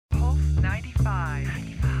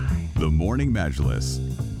Morning Majlis,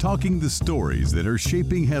 talking the stories that are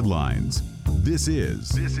shaping headlines. This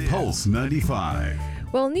is Pulse 95.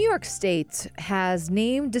 Well, New York State has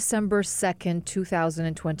named December 2nd,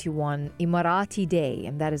 2021 Emirati Day,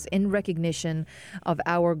 and that is in recognition of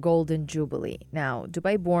our Golden Jubilee. Now,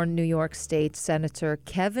 Dubai-born New York State Senator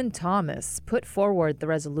Kevin Thomas put forward the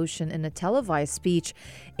resolution in a televised speech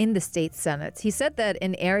in the state Senate. He said that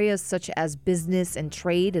in areas such as business and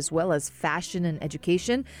trade, as well as fashion and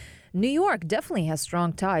education, New York definitely has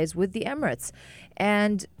strong ties with the Emirates.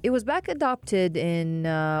 And it was back adopted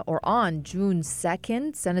on June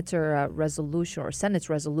 2nd. Senate's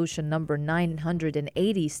resolution number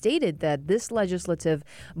 980 stated that this legislative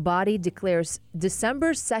body declares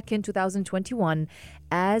December 2nd, 2021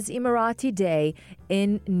 as Emirati Day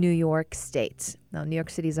in New York State. Now, New York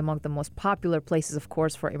City is among the most popular places, of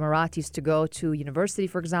course, for Emiratis to go to university,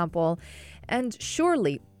 for example, and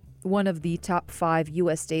surely one of the top 5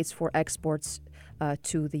 U.S. states for exports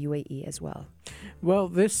to the UAE as well. Well,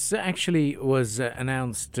 this actually was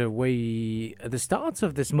announced way at the start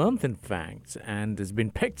of this month, in fact, and has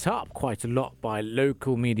been picked up quite a lot by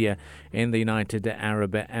local media in the United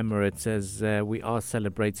Arab Emirates as we are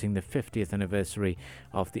celebrating the 50th anniversary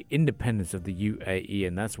of the independence of the UAE,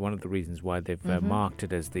 and that's one of the reasons why they've marked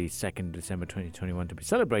it as the 2nd December 2021 to be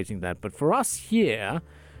celebrating that. But for us here,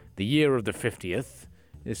 the year of the 50th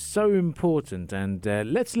is so important, and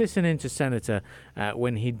let's listen in to Senator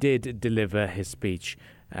when he did deliver his speech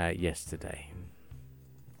yesterday.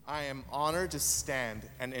 I am honored to stand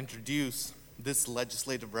and introduce this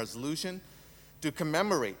legislative resolution to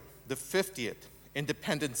commemorate the 50th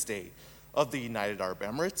Independence Day of the United Arab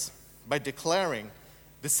Emirates by declaring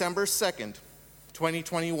December 2nd,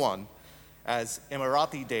 2021 as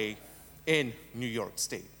Emirati Day in New York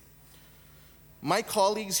State. My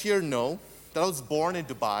colleagues here know that I was born in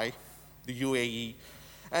Dubai, the UAE,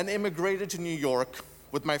 and immigrated to New York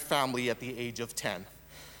with my family at the age of 10.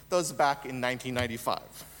 That was back in 1995.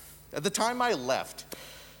 At the time I left,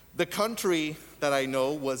 the country that I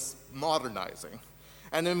know was modernizing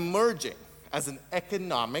and emerging as an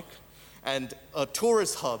economic and a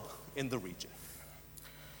tourist hub in the region.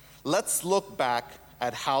 Let's look back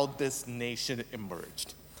at how this nation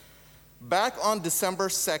emerged. Back on December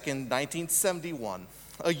 2nd, 1971,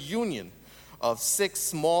 a union of 6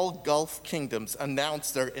 small Gulf kingdoms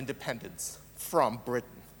announced their independence from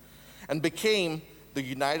Britain and became the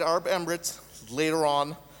United Arab Emirates. Later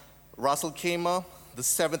on, Ras Al Khaimah, the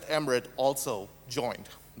 7th Emirate, also joined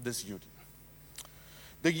this union.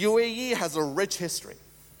 The UAE has a rich history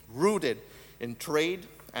rooted in trade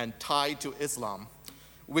and tied to Islam,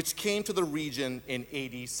 which came to the region in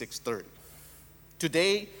AD 630.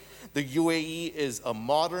 Today, the UAE is a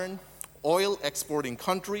modern, oil exporting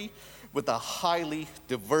country with a highly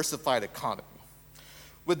diversified economy,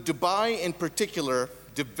 with Dubai in particular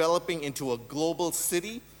developing into a global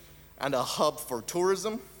city and a hub for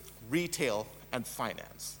tourism, retail, and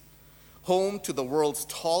finance. Home to the world's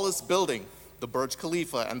tallest building, the Burj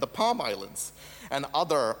Khalifa and the Palm Islands, and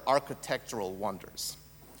other architectural wonders.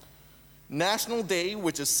 National Day,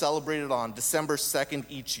 which is celebrated on December 2nd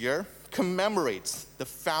each year, commemorates the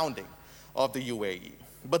founding of the UAE.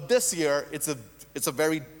 But this year, it's a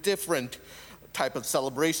very different type of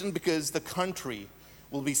celebration because the country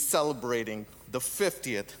will be celebrating the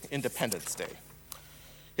 50th Independence Day.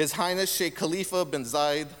 His Highness Sheikh Khalifa bin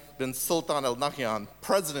Zayed bin Sultan Al Nahyan,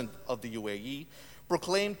 President of the UAE,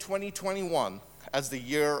 proclaimed 2021 as the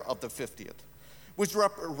year of the 50th, which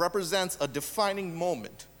represents a defining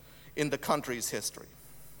moment in the country's history.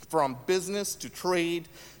 From business to trade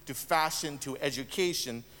to fashion to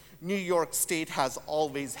education, New York State has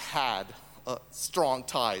always had strong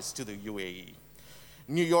ties to the UAE.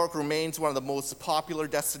 New York remains one of the most popular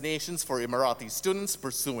destinations for Emirati students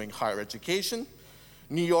pursuing higher education.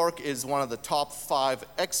 New York is one of the top 5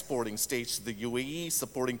 exporting states to the UAE,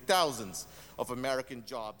 supporting thousands of American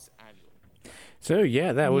jobs annually. So,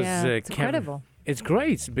 yeah, that was it's incredible. It's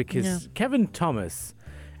great because Kevin Thomas,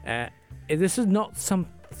 this is not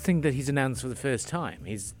something that he's announced for the first time.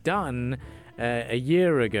 He's done a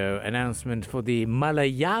year ago announcement for the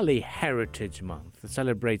Malayali Heritage Month,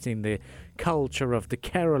 celebrating the culture of the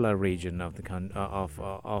Kerala region of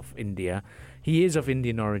of India. He is of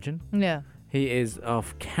Indian origin. Yeah. He is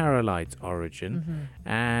of Keralite origin,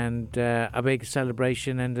 and a big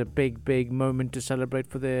celebration and a big moment to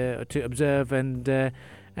celebrate to observe and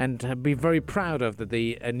be very proud of that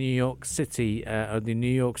the New York City or the New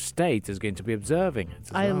York State is going to be observing it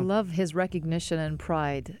as I well. love his recognition and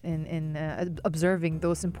pride in observing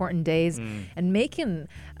those important days and making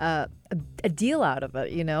a deal out of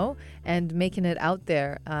it, and making it out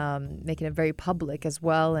there, making it very public as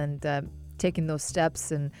well, and taking those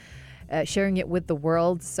steps and sharing it with the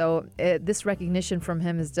world. So this recognition from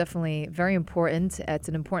him is definitely very important. It's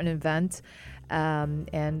an important event,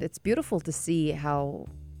 and it's beautiful to see how,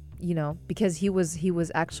 because he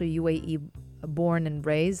was actually UAE born and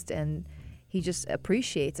raised, and he just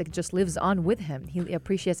appreciates, it just lives on with him. He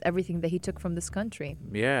appreciates everything that he took from this country.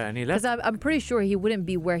 Yeah, and he left. Because I'm pretty sure he wouldn't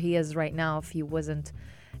be where he is right now if he wasn't.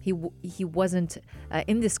 He wasn't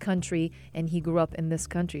in this country, and he grew up in this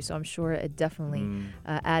country. So I'm sure it definitely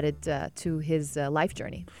added to his life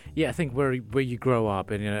journey. Yeah, I think where you grow up,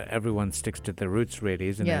 and everyone sticks to their roots, really,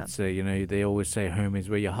 isn't Yeah. it? So they always say home is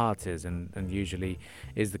where your heart is, and usually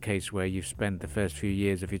is the case where you've spent the first few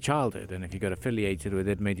years of your childhood, and if you got affiliated with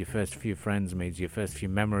it, made your first few friends, made your first few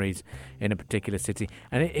memories in a particular city.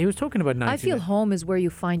 And he was talking about 19. I feel home is where you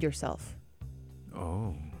find yourself.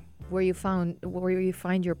 Oh. Where you find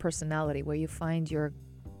your personality, where you find your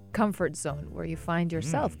comfort zone, where you find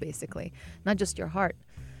yourself, basically, not just your heart.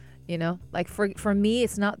 Like for me,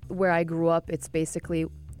 it's not where I grew up. It's basically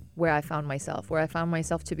where I found myself. Where I found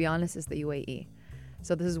myself, to be honest, is the UAE.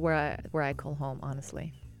 So this is where I call home,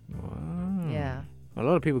 honestly. Wow. Yeah. A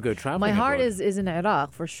lot of people go traveling. My heart abroad. is in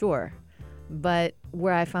Iraq for sure, but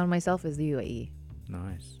where I found myself is the UAE.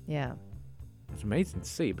 Nice. Yeah. It's amazing to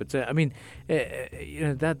see, but that's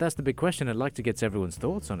the big question. I'd like to get everyone's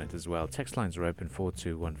thoughts on it as well. Text lines are open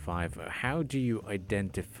 4215. How do you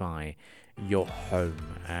identify your home?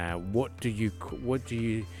 What do you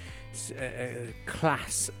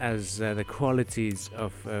class as the qualities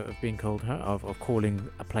of being called home, of calling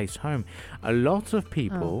a place home? A lot of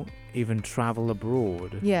people even travel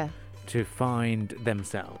abroad. Yeah. To find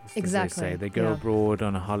themselves. Exactly. As they say. They go abroad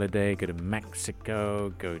on a holiday, go to Mexico,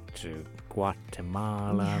 go to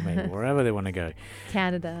Guatemala, maybe wherever they want to go.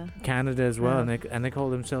 Canada as well, and they call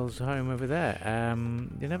themselves home over there.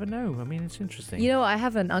 You never know. I mean, it's interesting. I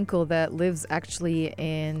have an uncle that lives actually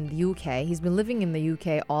in the UK. He's been living in the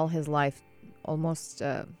UK all his life, almost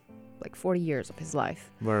like 40 years of his life.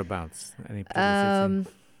 Whereabouts? Any particular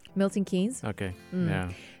city? Milton Keynes. Okay. Yeah.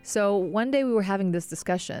 So one day we were having this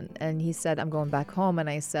discussion, and he said, I'm going back home. And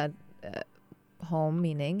I said, home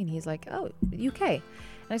meaning? And he's like, oh, UK. And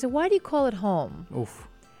I said, why do you call it home? Oof.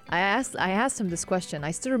 I asked him this question.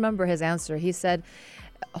 I still remember his answer. He said,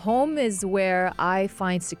 home is where I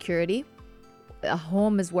find security.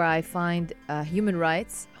 Home is where I find human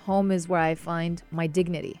rights. Home is where I find my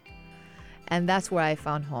dignity. And that's where I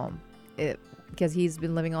found home. Because he's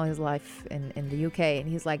been living all his life in the UK. And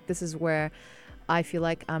he's like, this is where I feel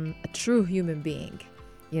like I'm a true human being,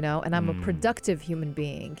 and I'm a productive human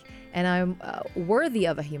being, and I'm worthy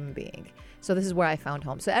of a human being. So this is where I found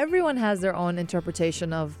home. So everyone has their own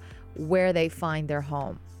interpretation of where they find their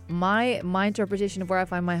home. My interpretation of where I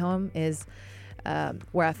find my home is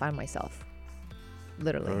where I find myself,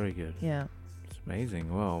 literally. Very good. Yeah.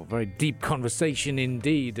 Amazing. Well, very deep conversation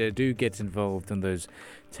indeed. Do get involved on those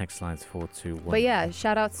text lines 421. But yeah,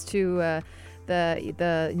 shout outs to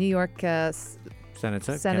the New York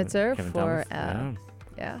Senator Kevin for Thomas.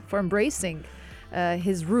 For embracing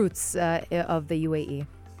his roots of the UAE.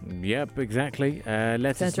 Yep, exactly. Let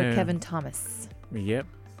us Senator know. Kevin Thomas. Yep.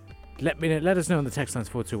 Let us know on the text lines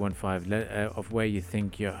 4215 of where you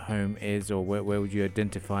think your home is, or where would you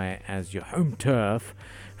identify it as your home turf.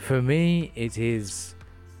 For me, it is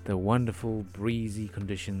the wonderful breezy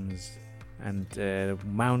conditions and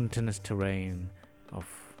mountainous terrain of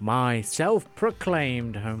my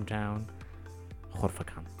self-proclaimed hometown,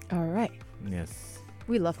 Khorfakan. All right. Yes.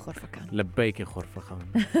 We love Khorfakan. Labbaik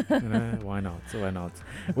Khorfakan. Why not? Why not?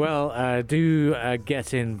 Well, do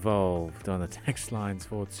get involved on the text lines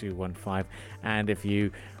 4215. And if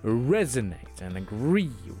you resonate and agree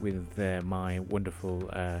with my wonderful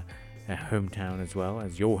hometown as well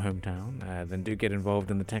as your hometown, then do get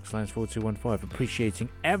involved in the text lines 4215. Appreciating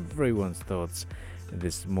everyone's thoughts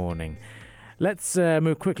this morning. Let's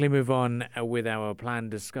quickly move on with our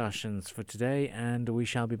planned discussions for today, and we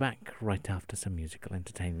shall be back right after some musical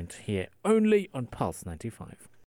entertainment here only on Pulse 95.